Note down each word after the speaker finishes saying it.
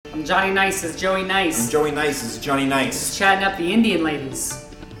I'm Johnny Nice as Joey Nice. And Joey Nice is Johnny Nice. Just chatting up the Indian ladies.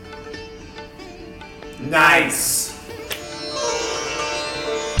 Nice.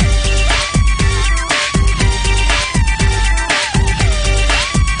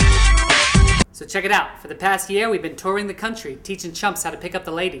 So check it out. For the past year, we've been touring the country, teaching chumps how to pick up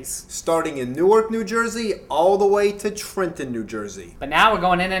the ladies. Starting in Newark, New Jersey, all the way to Trenton, New Jersey. But now we're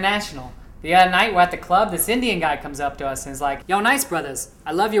going international. The other night, we're at the club, this Indian guy comes up to us and is like, "Yo, Nice brothers,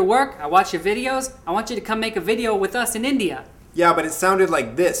 I love your work, I watch your videos, I want you to come make a video with us in India." Yeah, but it sounded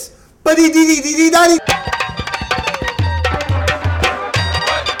like this.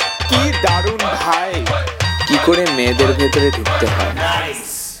 কি দারুণ ভাই কি করে মেয়েদের ভেতরে ঢুকতে হয়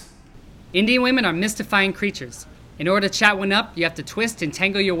Nice. Indian women are mystifying creatures. In order to chat one up, you have to twist and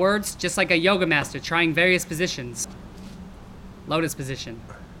tangle your words just like a yoga master trying various positions. Lotus position.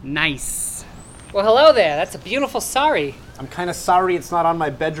 Nice. Well, hello there. That's a beautiful sari. I'm kind of sorry it's not on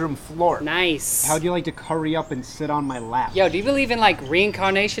my bedroom floor. Nice. How'd you like to hurry up and sit on my lap? Yo, do you believe in like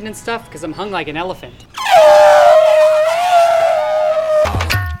reincarnation and stuff? Because I'm hung like an elephant.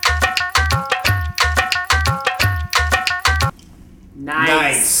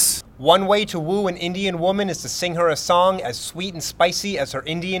 Nice. One way to woo an Indian woman is to sing her a song as sweet and spicy as her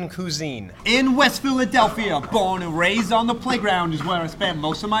Indian cuisine. In West Philadelphia, born and raised on the playground is where I spend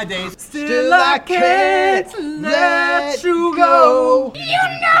most of my days. Still I can't let you go. You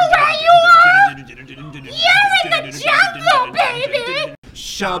know where you are? You're in the jungle, baby!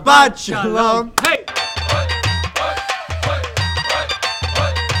 Shabbat shalom. Hey!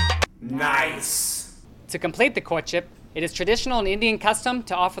 Nice. To complete the courtship, it is traditional and Indian custom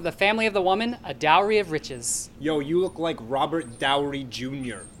to offer the family of the woman a dowry of riches. Yo, you look like Robert Dowry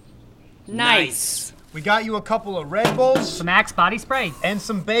Jr. Nice. We got you a couple of Red Bulls Some Axe body spray. and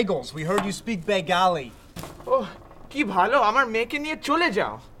some bagels. We heard you speak Bengali. ওহ কি ভালো আমার মেয়েকে নিয়ে চলে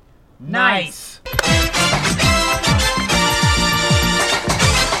যাও Nice.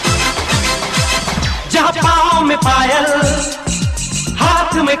 जहाँ पाँव में पायल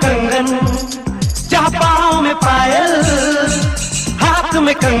हाथ में कंगन जहाँ पाँव में पायल हाथ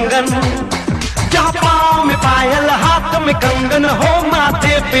में कंगन जहाँ पाँव में पायल हाथ में कंगन हो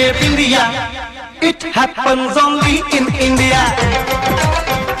माथे पे बिंदिया It happens only in India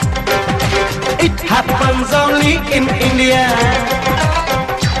It happens only in India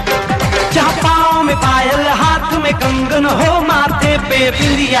जहाँ पाँव में पायल हाथ में कंगन हो माथे पे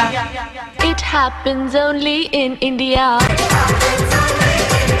बिंदिया It happens only in India.